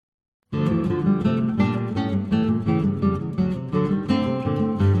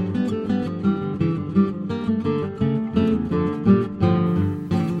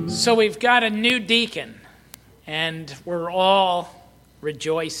So we've got a new deacon, and we're all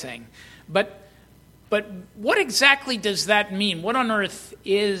rejoicing. But what exactly does that mean? What on earth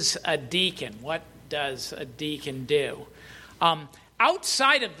is a deacon? What does a deacon do?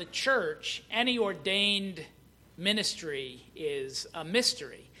 Outside of the church, any ordained ministry is a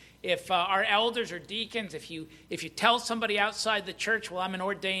mystery. If our elders or deacons, if you tell somebody outside the church, well, I'm an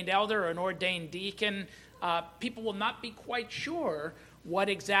ordained elder or an ordained deacon, people will not be quite sure what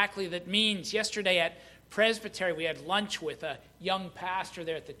exactly that means. Yesterday at Presbytery, we had lunch with a young pastor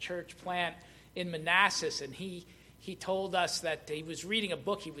there at the church plant in Manassas, and he told us that he was reading a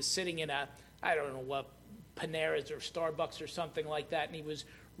book. He was sitting in I don't know what, Panera's or Starbucks or something like that, and he was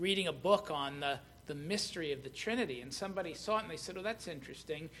reading a book on the mystery of the Trinity, and somebody saw it and they said, oh, that's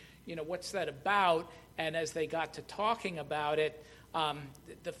interesting. What's that about? And as they got to talking about it,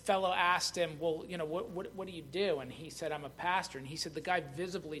 the fellow asked him, well, what do you do? And he said, I'm a pastor. And he said the guy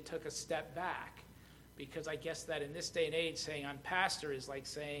visibly took a step back, because I guess that in this day and age, saying I'm pastor is like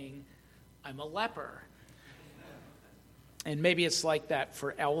saying I'm a leper. And maybe it's like that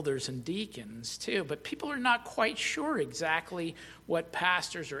for elders and deacons too, but people are not quite sure exactly what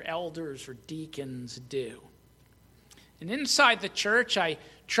pastors or elders or deacons do. And inside the church, I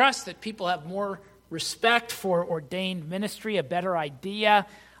trust that people have more respect for ordained ministry, a better idea.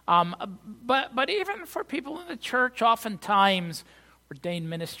 But even for people in the church, oftentimes ordained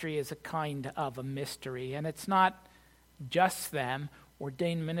ministry is a kind of a mystery. And it's not just them.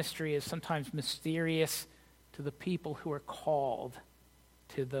 Ordained ministry is sometimes mysterious to the people who are called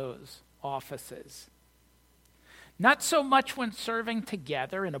to those offices. Not so much when serving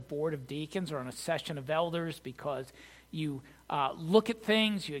together in a board of deacons or in a session of elders, because you look at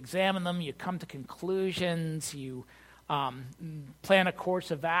things, you examine them, you come to conclusions, you plan a course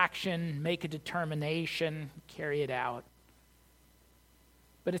of action, make a determination, carry it out.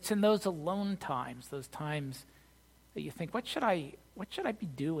 But it's in those alone times, those times that you think, what should I be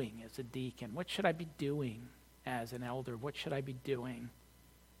doing as a deacon? What should I be doing as an elder? What should I be doing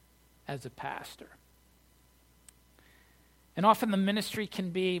as a pastor? And often the ministry can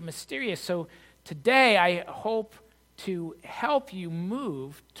be mysterious. So today I hope to help you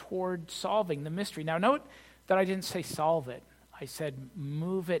move toward solving the mystery. Now note that I didn't say solve it. I said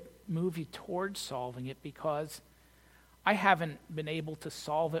move you towards solving it, because I haven't been able to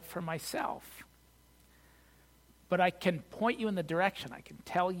solve it for myself. But I can point you in the direction. I can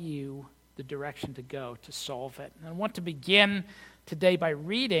tell you the direction to go to solve it. And I want to begin today by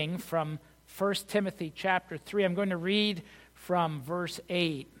reading from 1 Timothy chapter 3. I'm going to read from verse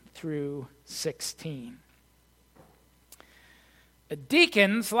 8 through 16.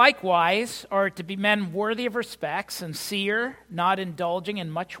 Deacons, likewise, are to be men worthy of respect, sincere, not indulging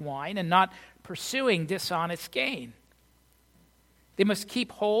in much wine, and not pursuing dishonest gain. They must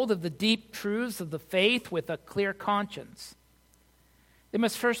keep hold of the deep truths of the faith with a clear conscience. They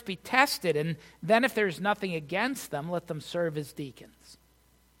must first be tested, and then if there is nothing against them, let them serve as deacons.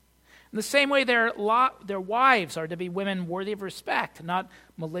 In the same way, their wives are to be women worthy of respect, not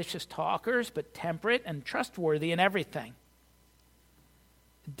malicious talkers, but temperate and trustworthy in everything.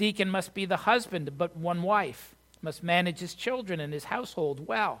 The deacon must be the husband of but one wife, must manage his children and his household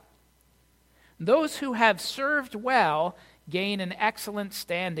well. Those who have served well gain an excellent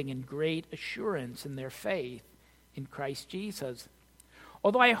standing and great assurance in their faith in Christ Jesus.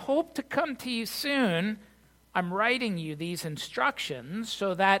 Although I hope to come to you soon, I'm writing you these instructions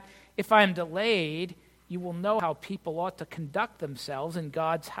so that if I'm delayed, you will know how people ought to conduct themselves in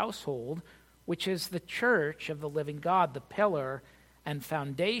God's household, which is the church of the living God, the pillar and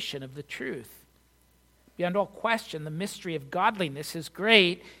foundation of the truth. Beyond all question, the mystery of godliness is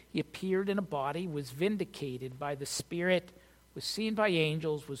great. He appeared in a body, was vindicated by the Spirit, was seen by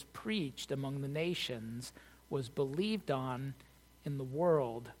angels, was preached among the nations, was believed on in the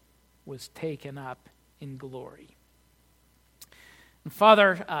world, was taken up in glory. And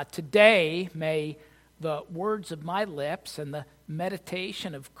Father, today may the words of my lips and the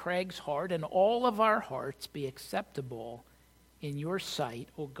meditation of Craig's heart and all of our hearts be acceptable in your sight,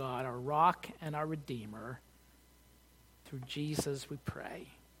 O God, our rock and our Redeemer. Through Jesus we pray.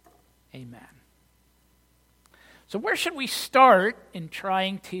 Amen. So where should we start in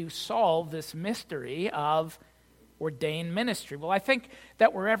trying to solve this mystery of ordained ministry? Well, I think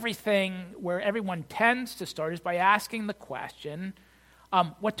that where everyone tends to start is by asking the question,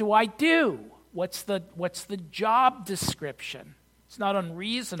 what do I do? What's the job description? It's not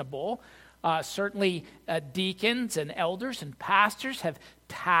unreasonable. Certainly deacons and elders and pastors have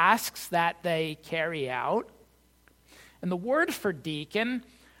tasks that they carry out. And the word for deacon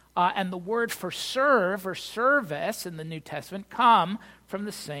and the word for serve or service in the New Testament come from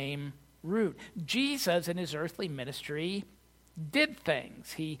the same root. Jesus in his earthly ministry did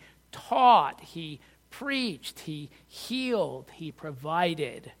things. He taught, he preached, he healed, he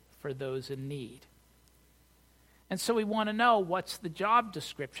provided for those in need. And so we want to know, what's the job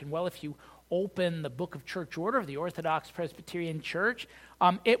description? Well, if you open the Book of Church Order of the Orthodox Presbyterian Church,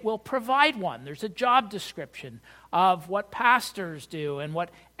 it will provide one. There's a job description of what pastors do and what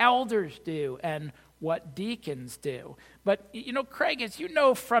elders do and what deacons do. But, Craig, as you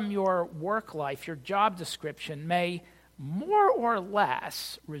know from your work life, your job description may more or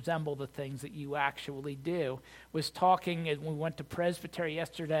less resemble the things that you actually do. Was talking, and we went to Presbytery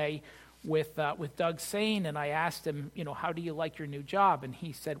yesterday with Doug Sain, and I asked him, how do you like your new job? And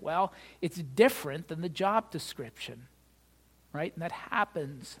he said, well, it's different than the job description, right? And that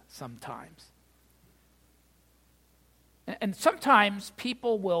happens sometimes. And sometimes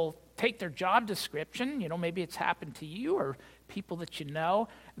people will take their job description, maybe it's happened to you or people that you know,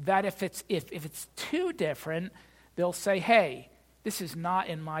 that if it's too different, they'll say, hey, this is not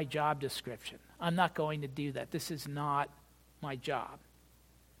in my job description. I'm not going to do that. This is not my job.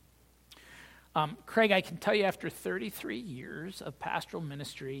 Craig, I can tell you, after 33 years of pastoral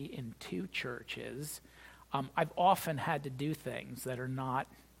ministry in 2 churches, I've often had to do things that are not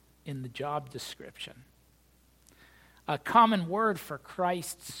in the job description. A common word for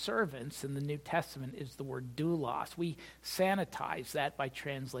Christ's servants in the New Testament is the word doulos. We sanitize that by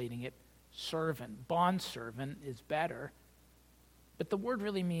translating it servant. Bondservant is better, but the word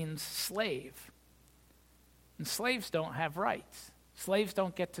really means slave. And slaves don't have rights. Slaves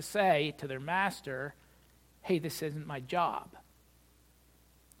don't get to say to their master, hey, this isn't my job.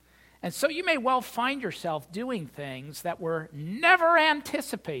 And so you may well find yourself doing things that were never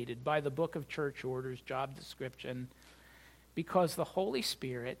anticipated by the Book of Church Orders job description, because the Holy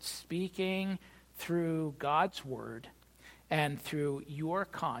Spirit, speaking through God's word and through your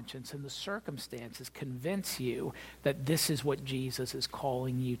conscience and the circumstances, convince you that this is what Jesus is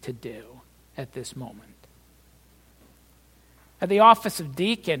calling you to do at this moment. The office of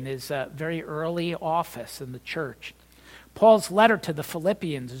deacon is a very early office in the church. Paul's letter to the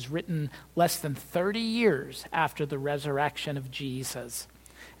Philippians is written less than 30 years after the resurrection of Jesus.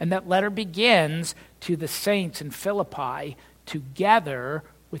 And that letter begins to the saints in Philippi together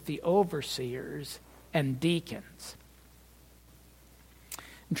with the overseers and deacons.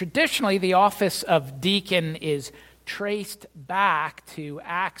 And traditionally, the office of deacon is traced back to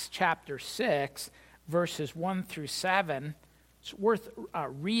Acts chapter 6, verses 1 through 7. It's worth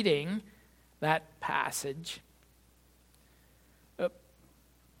reading that passage.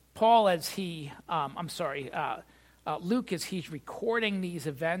 Luke, as he's recording these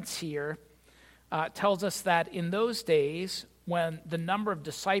events here, tells us that in those days, when the number of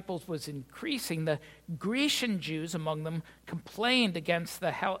disciples was increasing, the Grecian Jews among them complained against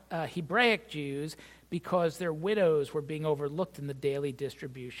the Hebraic Jews because their widows were being overlooked in the daily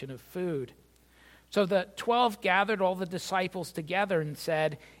distribution of food. So the 12 gathered all the disciples together and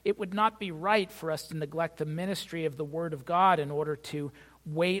said, it would not be right for us to neglect the ministry of the word of God in order to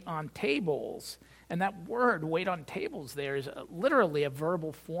wait on tables. And that word, wait on tables, there is literally a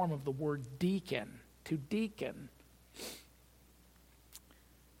verbal form of the word deacon, to deacon.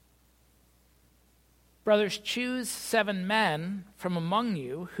 Brothers, choose 7 men from among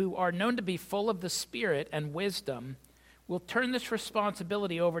you who are known to be full of the Spirit and wisdom. We'll turn this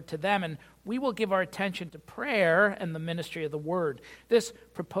responsibility over to them, and we will give our attention to prayer and the ministry of the word. This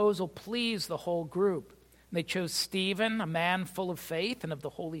proposal pleased the whole group. They chose Stephen, a man full of faith and of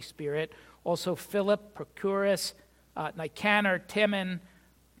the Holy Spirit, also Philip, Prochorus, Nicanor, Timon,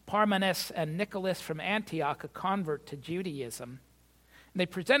 Parmenas, and Nicholas from Antioch, a convert to Judaism. And they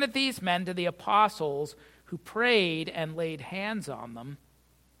presented these men to the apostles, who prayed and laid hands on them.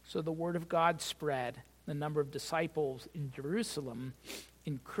 So the word of God spread. The number of disciples in Jerusalem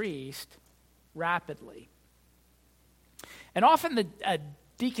increased rapidly. And often the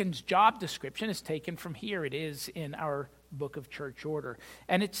deacon's job description is taken from here. It is in our Book of Church Order.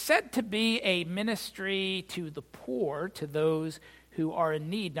 And it's said to be a ministry to the poor, to those who are in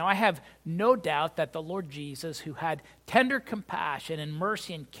need. Now, I have no doubt that the Lord Jesus, who had tender compassion and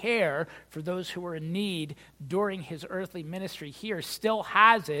mercy and care for those who were in need during his earthly ministry here, still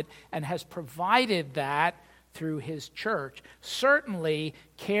has it and has provided that through his church. Certainly,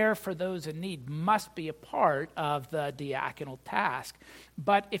 care for those in need must be a part of the diaconal task.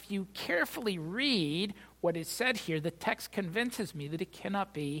 But if you carefully read what is said here, the text convinces me that it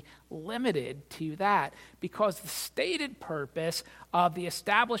cannot be limited to that, because the stated purpose of the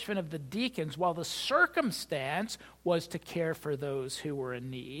establishment of the deacons, while the circumstance was to care for those who were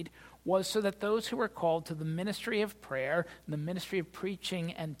in need, was so that those who were called to the ministry of prayer, the ministry of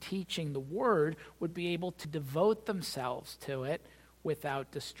preaching and teaching the word, would be able to devote themselves to it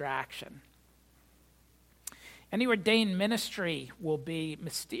without distraction. Any ordained ministry will be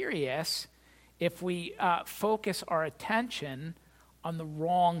mysterious if we focus our attention on the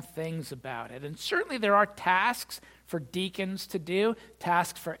wrong things about it. And certainly there are tasks for deacons to do,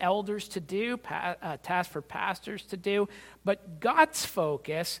 tasks for elders to do, tasks for pastors to do, but God's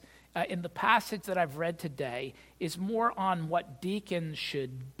focus in the passage that I've read today is more on what deacons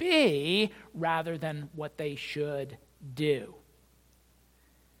should be rather than what they should do.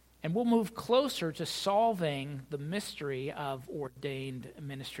 And we'll move closer to solving the mystery of ordained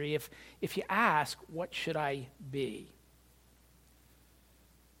ministry if you ask, what should I be?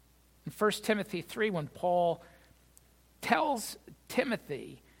 In 1 Timothy 3, when Paul tells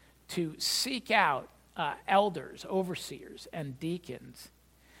Timothy to seek out elders, overseers, and deacons,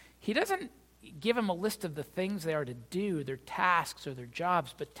 he doesn't give him a list of the things they are to do, their tasks or their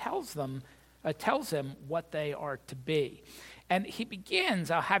jobs, but tells them what they are to be. And he begins,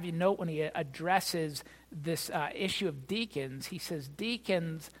 I'll have you note when he addresses this issue of deacons, he says,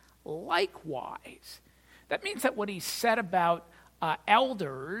 deacons likewise. That means that what he said about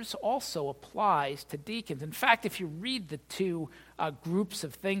elders also applies to deacons. In fact, if you read the two groups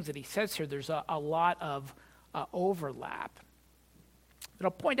of things that he says here, there's a lot of overlap. But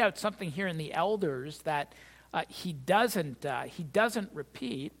I'll point out something here in the elders that he doesn't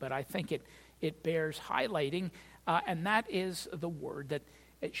repeat, but I think it bears highlighting, and that is the word that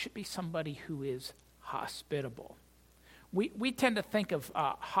it should be somebody who is hospitable. We tend to think of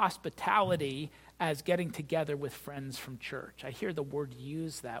hospitality as getting together with friends from church. I hear the word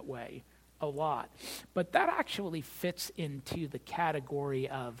used that way a lot, but that actually fits into the category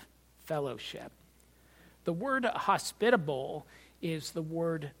of fellowship. The word hospitable is the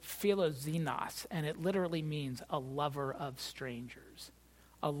word philoxenos, and it literally means a lover of strangers,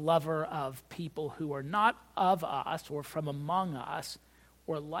 a lover of people who are not of us or from among us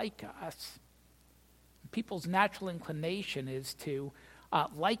or like us. People's natural inclination is to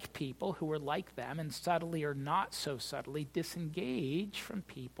like people who are like them, and subtly or not so subtly disengage from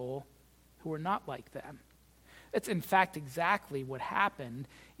people who are not like them. It's in fact exactly what happened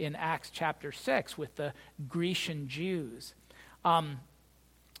in Acts chapter 6 with the Grecian Jews.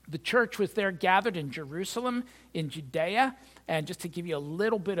 The church was there gathered in Jerusalem, in Judea, and just to give you a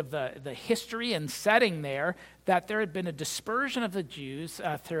little bit of the history and setting there, that there had been a dispersion of the Jews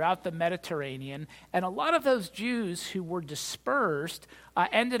throughout the Mediterranean, and a lot of those Jews who were dispersed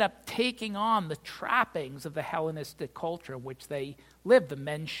ended up taking on the trappings of the Hellenistic culture in which they lived. The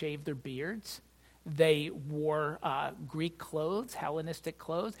men shaved their beards. They wore Greek clothes, Hellenistic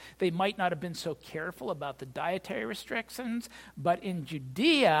clothes. They might not have been so careful about the dietary restrictions, but in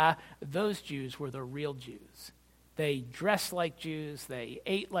Judea, those Jews were the real Jews. They dressed like Jews, they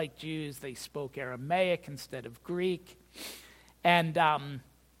ate like Jews, they spoke Aramaic instead of Greek. And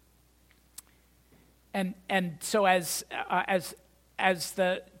so as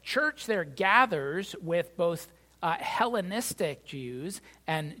the church there gathers with both Hellenistic Jews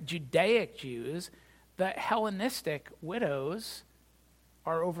and Judaic Jews, the Hellenistic widows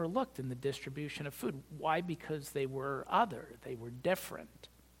are overlooked in the distribution of food. Why? Because they were other, they were different.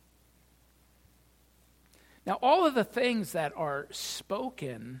 Now, all of the things that are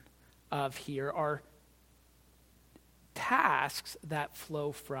spoken of here are tasks that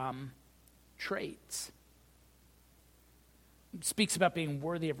flow from traits. It speaks about being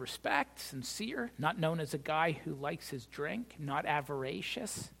worthy of respect, sincere, not known as a guy who likes his drink, not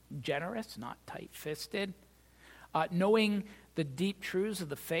avaricious, generous, not tight-fisted, knowing the deep truths of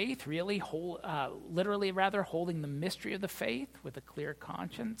the faith, literally holding the mystery of the faith with a clear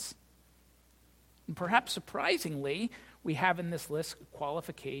conscience. And perhaps surprisingly, we have in this list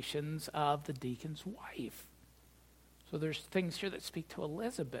qualifications of the deacon's wife. So there's things here that speak to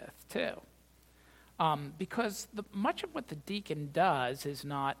Elizabeth, too. Because much of what the deacon does is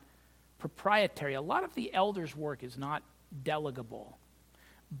not proprietary. A lot of the elder's work is not delegable.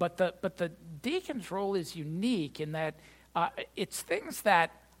 But the deacon's role is unique in that it's things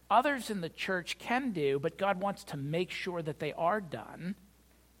that others in the church can do, but God wants to make sure that they are done.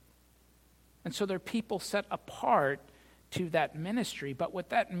 And so there are people set apart to that ministry. But what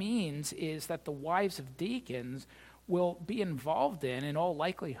that means is that the wives of deacons will be involved in all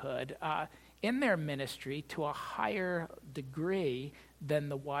likelihood, in their ministry to a higher degree than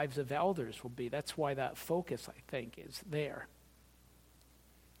the wives of elders will be. That's why that focus, I think, is there.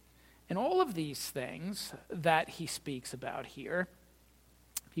 And all of these things that he speaks about here,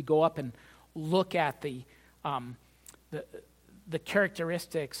 if you go up and look at the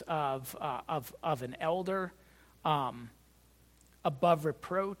characteristics of an elder, above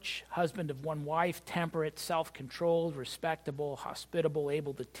reproach, husband of one wife, temperate, self-controlled, respectable, hospitable,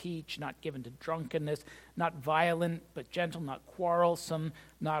 able to teach, not given to drunkenness, not violent, but gentle, not quarrelsome,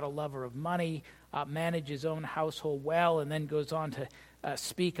 not a lover of money, manage his own household well, and then goes on to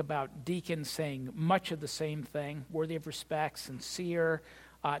speak about deacons, saying much of the same thing, worthy of respect, sincere,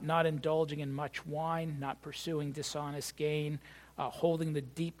 not indulging in much wine, not pursuing dishonest gain, holding the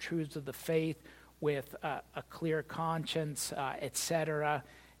deep truths of the faith, with a clear conscience, etc.,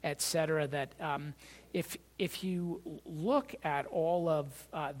 that if you look at all of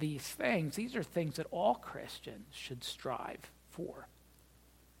these things, these are things that all Christians should strive for.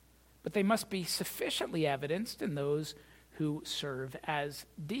 But they must be sufficiently evidenced in those who serve as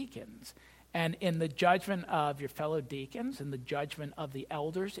deacons. And in the judgment of your fellow deacons, in the judgment of the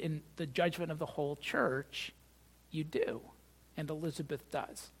elders, in the judgment of the whole church, you do. And Elizabeth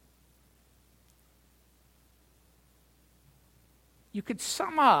does. You could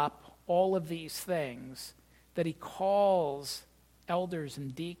sum up all of these things that he calls elders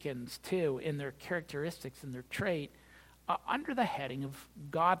and deacons to in their characteristics and their trait under the heading of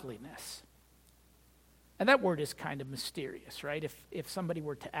godliness. And that word is kind of mysterious, right? If somebody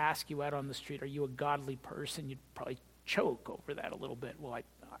were to ask you out on the street, are you a godly person, you'd probably choke over that a little bit. Well, I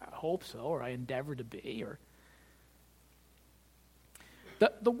hope so, or I endeavor to be. Or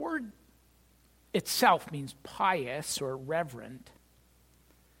the word itself means pious or reverent.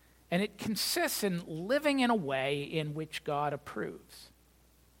 And it consists in living in a way in which God approves.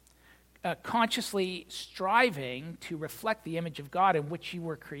 Consciously striving to reflect the image of God in which you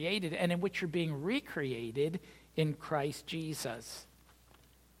were created and in which you're being recreated in Christ Jesus.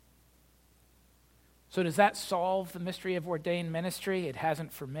 So does that solve the mystery of ordained ministry? It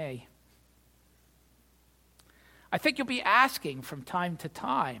hasn't for me. I think you'll be asking from time to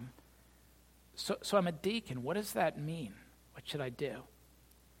time, so I'm a deacon, what does that mean? What should I do?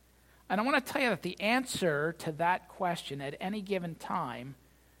 And I want to tell you that the answer to that question at any given time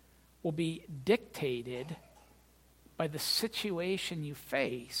will be dictated by the situation you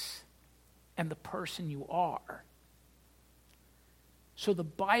face and the person you are. So the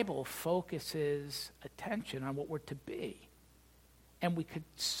Bible focuses attention on what we're to be. And we could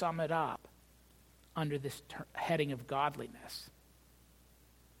sum it up under this heading of godliness.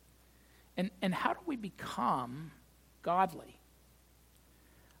 And how do we become godly?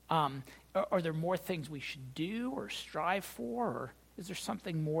 Are there more things we should do or strive for, or is there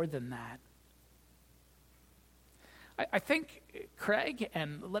something more than that? I think, Craig,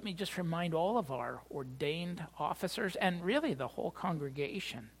 and let me just remind all of our ordained officers, and really the whole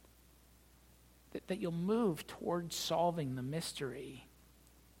congregation, that you'll move towards solving the mystery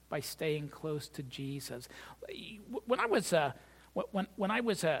by staying close to Jesus. When I was a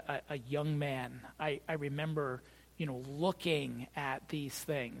young man, I remember looking at these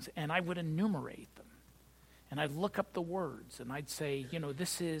things, and I would enumerate them. And I'd look up the words, and I'd say,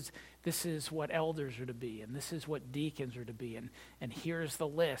 this is what elders are to be, and this is what deacons are to be, and here's the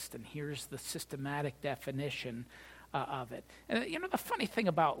list, and here's the systematic definition of it. And the funny thing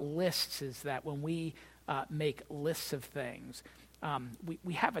about lists is that when we make lists of things,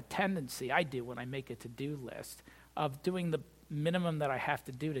 we have a tendency, I do when I make a to-do list, of doing the minimum that I have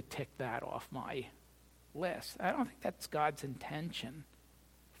to do to tick that off my list. I don't think that's God's intention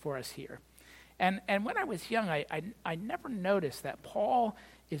for us here. And when I was young, I never noticed that Paul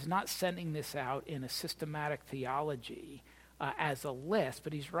is not sending this out in a systematic theology as a list,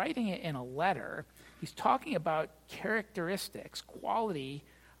 but he's writing it in a letter. He's talking about characteristics, quality,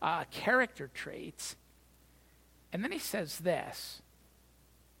 character traits. And then he says this,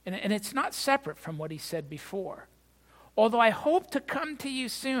 and it's not separate from what he said before. Although I hope to come to you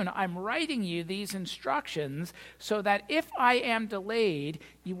soon, I'm writing you these instructions so that if I am delayed,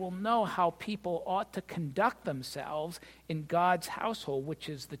 you will know how people ought to conduct themselves in God's household, which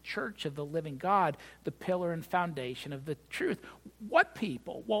is the church of the living God, the pillar and foundation of the truth. What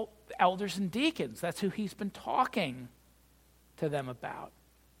people? Well, elders and deacons. That's who he's been talking to them about.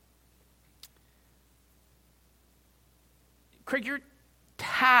 Craig, your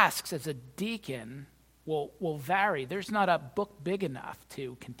tasks as a deacon will vary. There's not a book big enough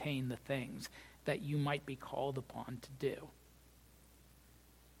to contain the things that you might be called upon to do.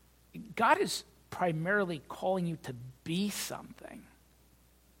 God is primarily calling you to be something.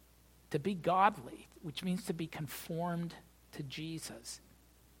 to be godly, which means to be conformed to Jesus.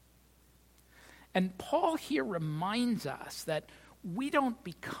 And Paul here reminds us that we don't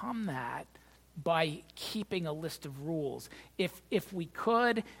become that by keeping a list of rules. If we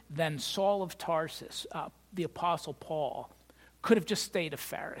could, then Saul of Tarsus, the Apostle Paul, could have just stayed a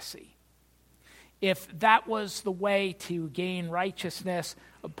Pharisee. If that was the way to gain righteousness,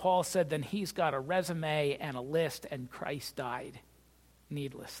 Paul said, then he's got a resume and a list, and Christ died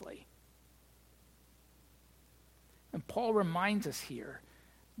needlessly. And Paul reminds us here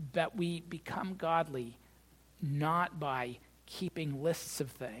that we become godly not by keeping lists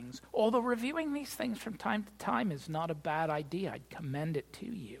of things, although reviewing these things from time to time is not a bad idea. I'd commend it to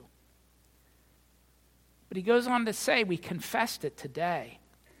you. But he goes on to say, we confessed it today.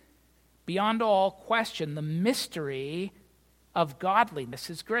 Beyond all question, the mystery of godliness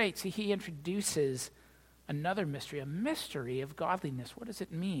is great. See, he introduces another mystery, a mystery of godliness. What does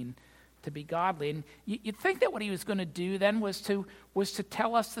it mean to be godly? And you'd think that what he was going to do then was to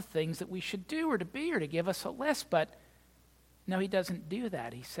tell us the things that we should do or to be or to give us a list, but no, he doesn't do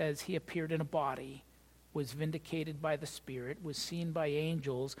that. He says he appeared in a body, was vindicated by the Spirit, was seen by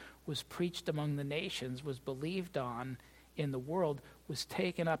angels, was preached among the nations, was believed on in the world, was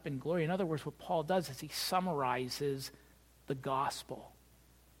taken up in glory. In other words, what Paul does is he summarizes the gospel.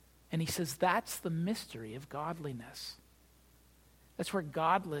 And he says that's the mystery of godliness. That's where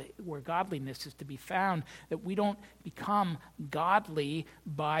godliness is to be found, that we don't become godly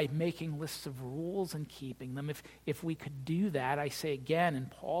by making lists of rules and keeping them. If we could do that, I say again in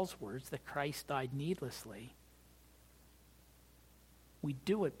Paul's words that Christ died needlessly. We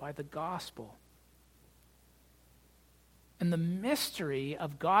do it by the gospel. And the mystery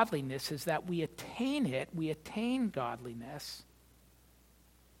of godliness is that we attain godliness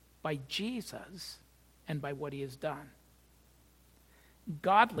by Jesus and by what he has done.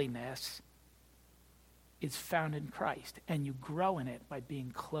 Godliness is found in Christ, and you grow in it by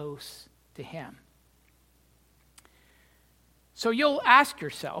being close to him. So you'll ask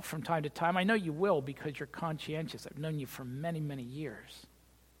yourself from time to time, I know you will because you're conscientious. I've known you for many, many years.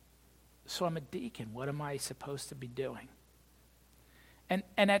 So I'm a deacon. What am I supposed to be doing?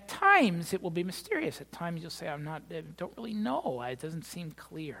 And at times it will be mysterious. At times you'll say, I don't really know. It doesn't seem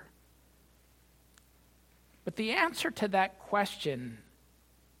clear. But the answer to that question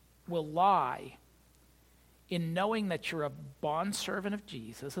will lie in knowing that you're a bondservant of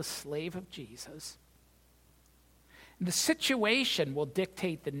Jesus, a slave of Jesus. The situation will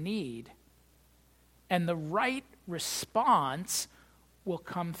dictate the need, and the right response will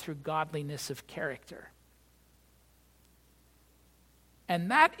come through godliness of character. And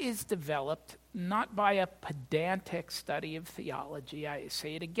that is developed not by a pedantic study of theology. I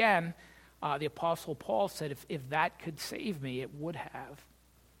say it again, the Apostle Paul said, if that could save me, it would have.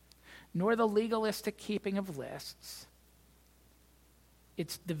 Nor the legalistic keeping of lists.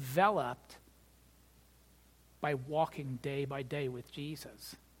 It's developed by walking day by day with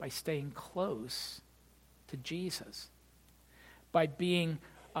Jesus, by staying close to Jesus, by being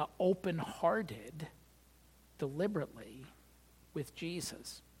open-hearted deliberately with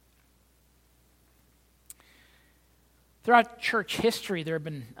Jesus. Throughout church history, there have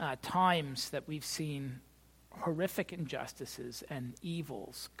been times that we've seen horrific injustices and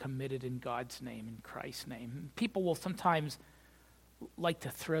evils committed in God's name, in Christ's name. People will sometimes like to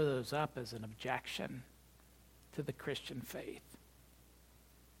throw those up as an objection to the Christian faith.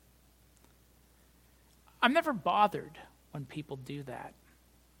 I'm never bothered when people do that.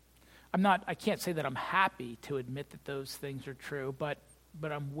 I can't say that I'm happy to admit that those things are true, but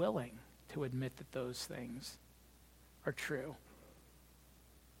I'm willing to admit that those things are true.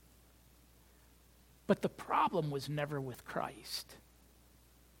 But the problem was never with Christ.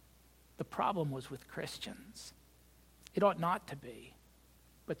 The problem was with Christians. It ought not to be,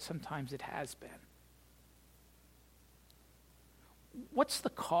 but sometimes it has been. What's the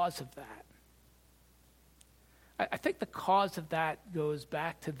cause of that? I think the cause of that goes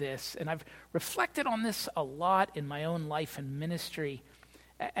back to this, and I've reflected on this a lot in my own life and ministry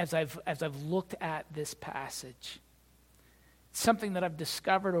as I've looked at this passage. It's something that I've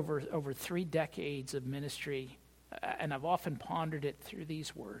discovered over 3 decades of ministry, and I've often pondered it through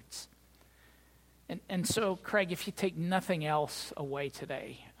these words. And so, Craig, if you take nothing else away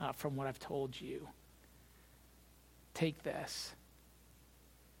today from what I've told you, take this.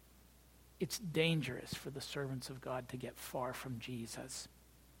 It's dangerous for the servants of God to get far from Jesus.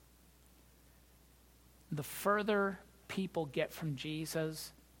 The further people get from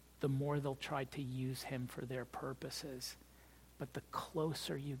Jesus, the more they'll try to use him for their purposes. But the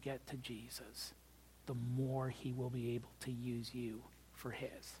closer you get to Jesus, the more he will be able to use you for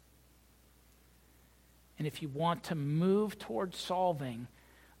his. And if you want to move towards solving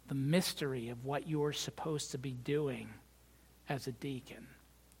the mystery of what you're supposed to be doing as a deacon,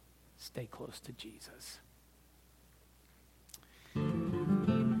 stay close to Jesus.